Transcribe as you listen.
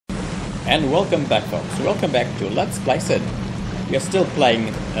And welcome back, folks. Welcome back to Let's Play SiN. We are still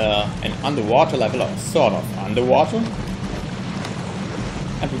playing an underwater level, or sort of underwater.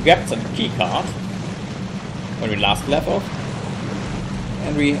 And we grabbed some key card when we last left off.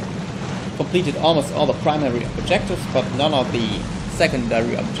 And we completed almost all the primary objectives, but none of the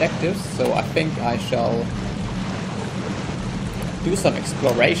secondary objectives. So I think I shall do some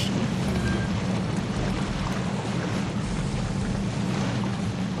exploration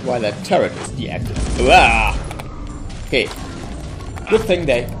while that turret is deactivated. Ah! Okay. Good thing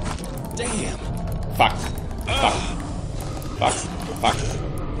they... Damn! Fuck. Fuck. Fuck. Fuck.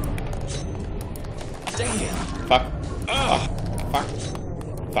 Damn! Fuck. Fuck. Fuck.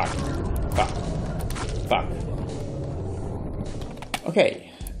 Fuck. Fuck. Fuck. Okay.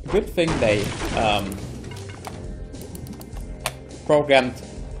 Good thing they programmed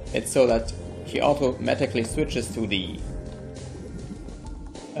it so that he automatically switches to the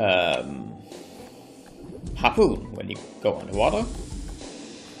harpoon when you go underwater.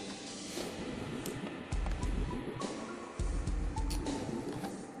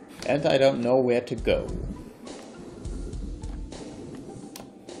 And I don't know where to go.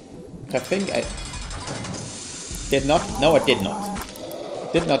 I think I did not. No, I did not.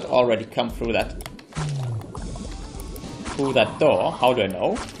 Did not already come through that door. How do I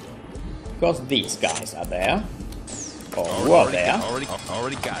know? Because these guys are there. Or were there.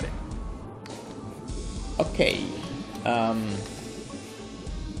 Already got it. Okay. I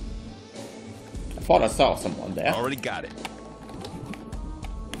thought I saw someone there. Already got it.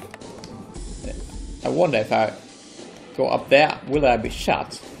 I wonder if I go up there, will I be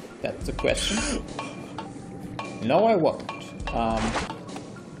shot? That's the question. No, I won't.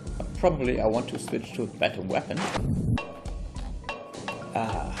 Probably I want to switch to a better weapon.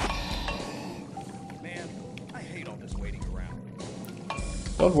 Man, I hate all this waiting around.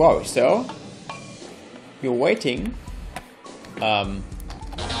 Don't worry, so you're waiting. Will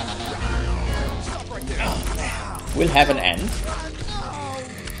have an end.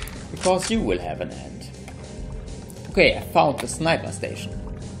 Because you will have an end. Okay, I found the sniper station.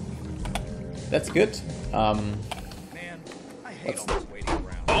 That's good. Man, I hate all this waiting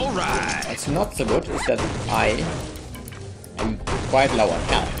around. Alright! What's not so good is that I am quite low on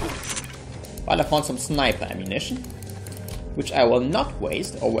health. But I found some sniper ammunition, which I will not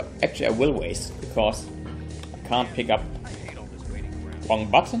waste, or actually I will waste, because I can't pick up wrong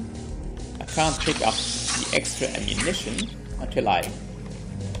button. I can't pick up the extra ammunition until I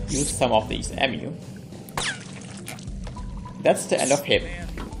use some of these ammo. That's the end of him.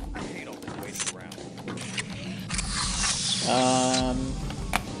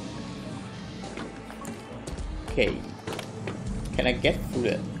 Okay. Can I get through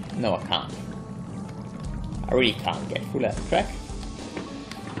it? No, I can't. I really can't get through that track.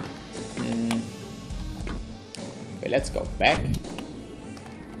 Okay, let's go back.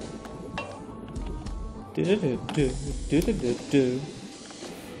 Is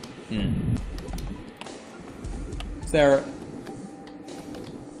there...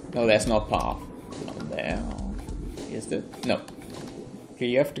 No, there's no path down there. Is there? No. Okay,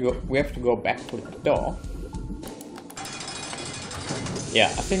 you have to go. We have to go back to the door. Yeah,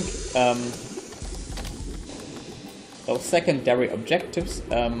 I think those secondary objectives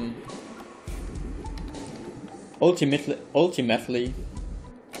ultimately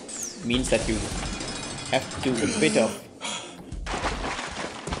means that you have to do a bit of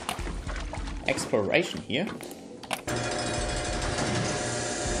exploration here.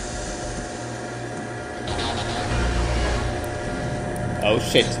 Oh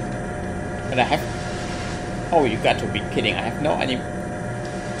shit. And I have... Oh, you got to be kidding. I have no any...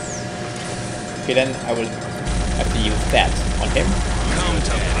 Okay, then I will have to use that on him. Come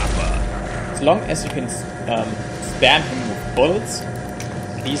to Papa. As long as you can spam him with bullets,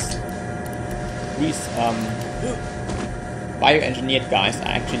 these bioengineered guys are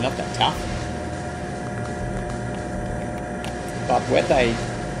actually not that tough. But when they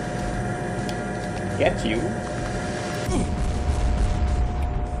get you...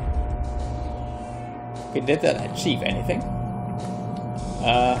 Okay, did that achieve anything?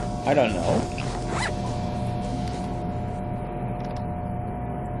 I don't know.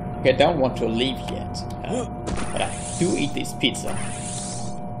 Okay, I don't want to leave yet. But I do eat this pizza.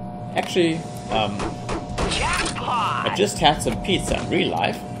 Actually, I just had some pizza in real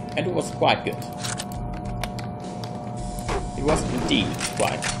life, and it was quite good. It was indeed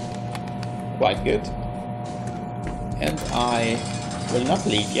quite good. And I will not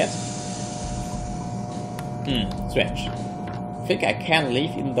leave yet. Strange. I think I can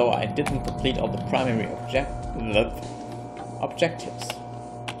leave even though I didn't complete all the primary objectives.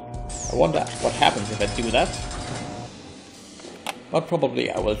 I wonder what happens if I do that. But probably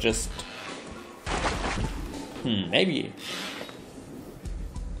I will just... maybe...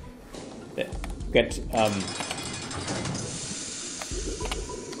 get...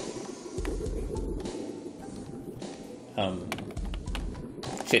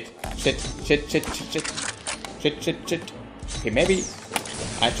 Shit. Okay, maybe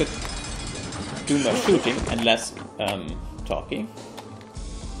I should do more shooting and less talking.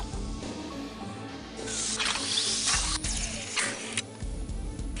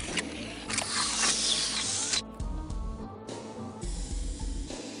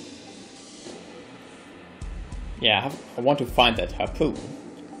 Yeah, I want to find that harpoon.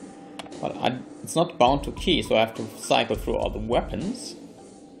 But it's not bound to key, so I have to cycle through all the weapons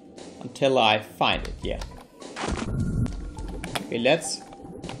until I find it, yeah. Okay, let's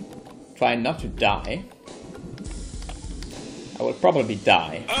try not to die. I will probably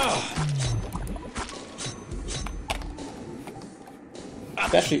die.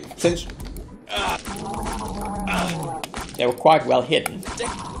 Especially since they were quite well hidden.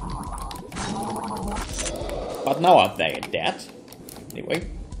 But now they're dead. Anyway.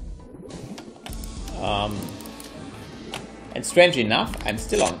 And strangely enough, I'm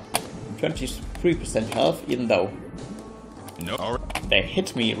still on 23% health, even though they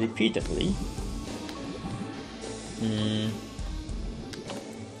hit me repeatedly.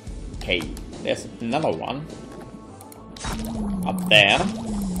 Okay, there's another one up there,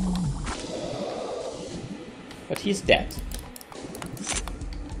 but he's dead.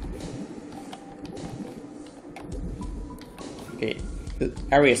 Okay, the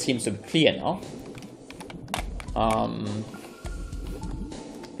area seems to be clear now.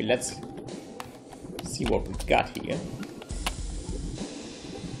 Okay, let's see what we've got here.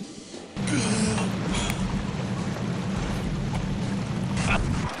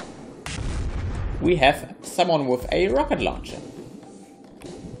 We have someone with a rocket launcher.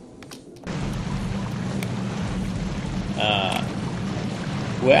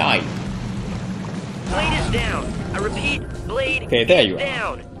 Where are you? Blade is down. I repeat, blade okay, there you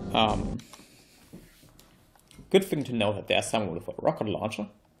down. Are. Good thing to know that there's someone with a rocket launcher.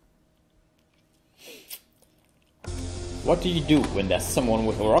 What do you do when there's someone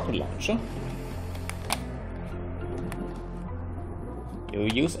with a rocket launcher? You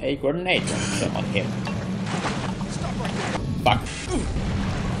use a grenade launcher on him. Fuck.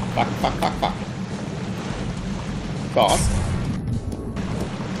 Fuck. Because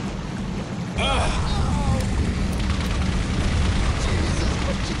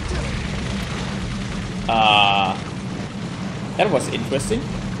that was interesting.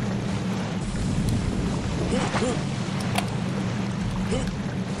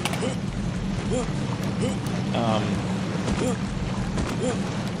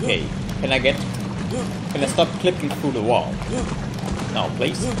 Okay, can I stop clicking through the wall? No,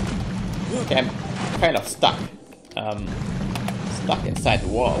 please. Okay, I'm kind of stuck. Stuck inside the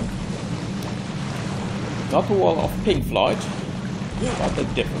wall. Not the wall of Pink Floyd, but a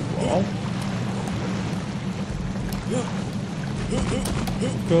different wall.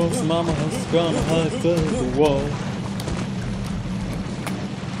 Cause mama has gone hide the wall.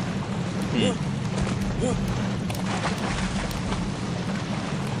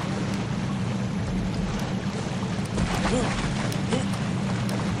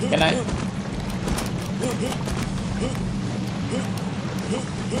 Can I?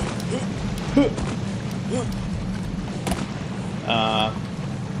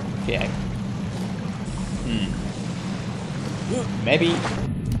 Okay. Maybe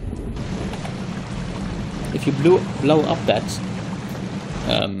if you blow up that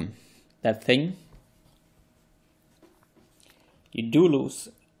that thing, you do lose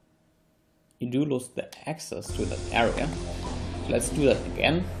the access to that area. So let's do that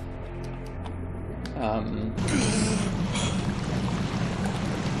again.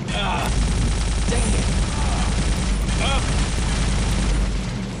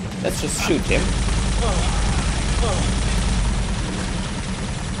 Let's just shoot him.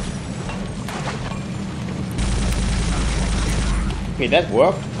 Okay, that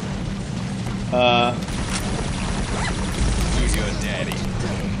worked. Who's your daddy?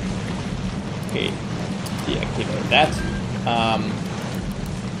 Okay, deactivate that.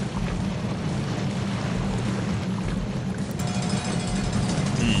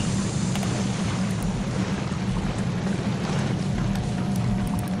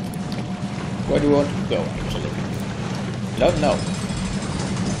 Where do you want to go, actually? Don't know.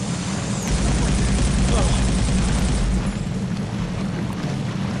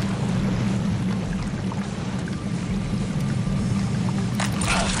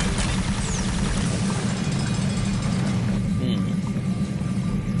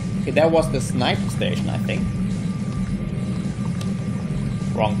 Okay, that was the sniper station, I think.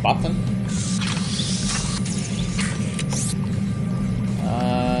 Wrong button.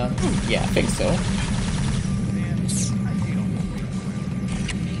 Yeah, I think so.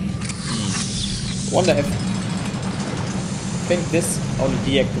 Wonder if... I think this only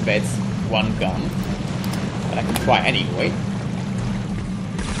deactivates one gun. But I can try anyway.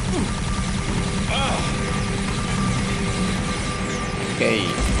 Okay.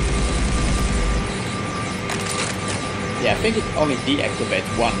 Yeah, I think it only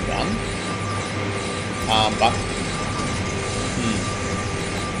deactivates one gun. But...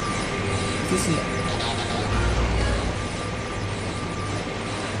 This is...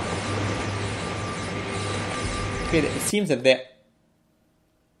 Okay, it seems that there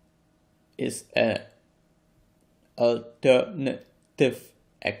is an alternative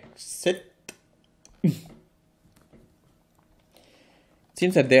exit. It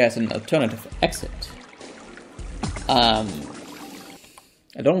seems that there is an alternative exit. I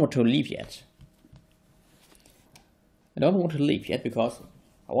don't want to leave yet. I don't want to leave yet because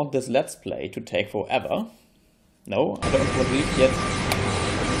I want this Let's Play to take forever. No, I don't want to leave yet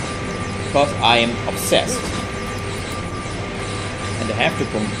because I am obsessed. And I have to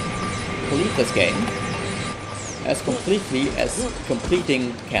complete this game as completely as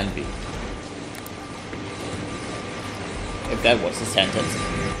completing can be. If that was a sentence.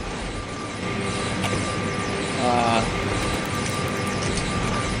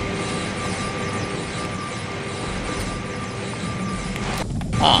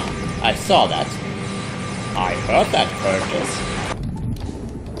 I saw that. I heard that, Curtis.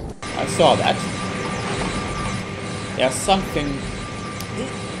 I saw that. There's something...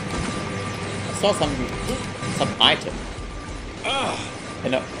 I saw some item. You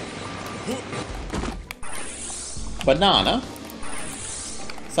know. Banana.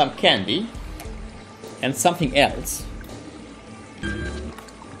 Some candy. And something else.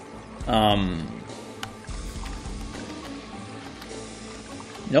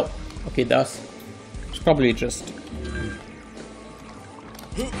 Nope. Okay, it's probably just...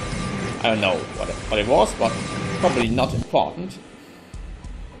 I don't know what it was, but probably not important.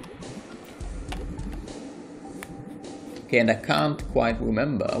 Okay, and I can't quite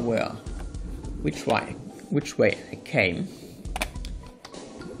remember which way I came.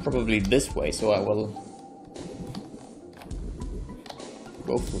 Probably this way, so I will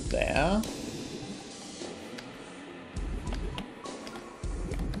go through there.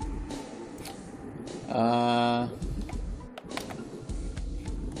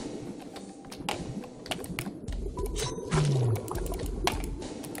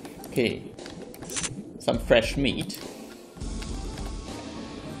 Okay, some fresh meat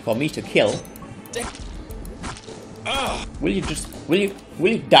for me to kill. Will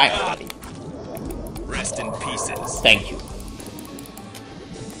you die already? Rest in pieces. Thank you.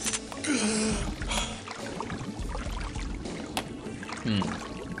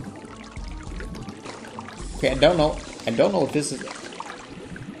 Okay, I don't know if this is...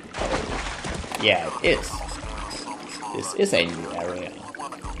 Yeah, it is. This is a new area.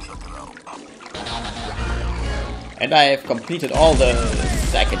 And I have completed all the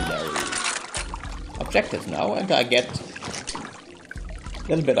secondary objectives now, and I get a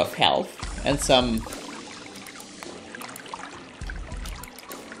little bit of health and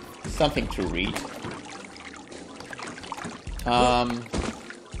something to read.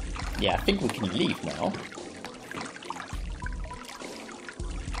 Yeah, I think we can leave now.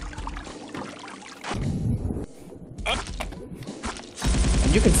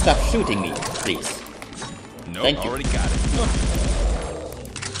 And you can stop shooting me, please. Nope, Thank you. already got it.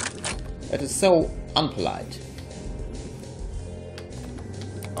 That is so unpolite.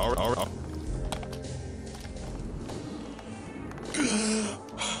 All right.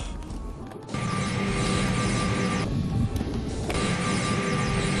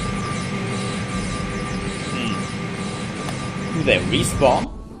 Do they respawn?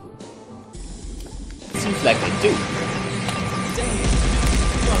 Seems like they do.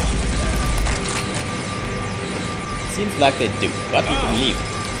 Seems like they do, but we can leave.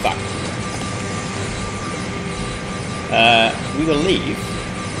 Fuck. We will leave.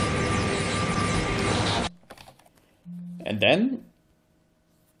 And then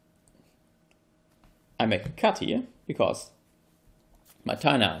I make a cut here because my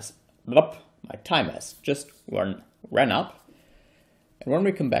timer has just ran up. And when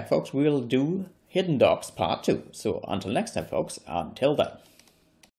we come back, folks, we'll do Hidden Dogs Part 2. So until next time, folks, until then.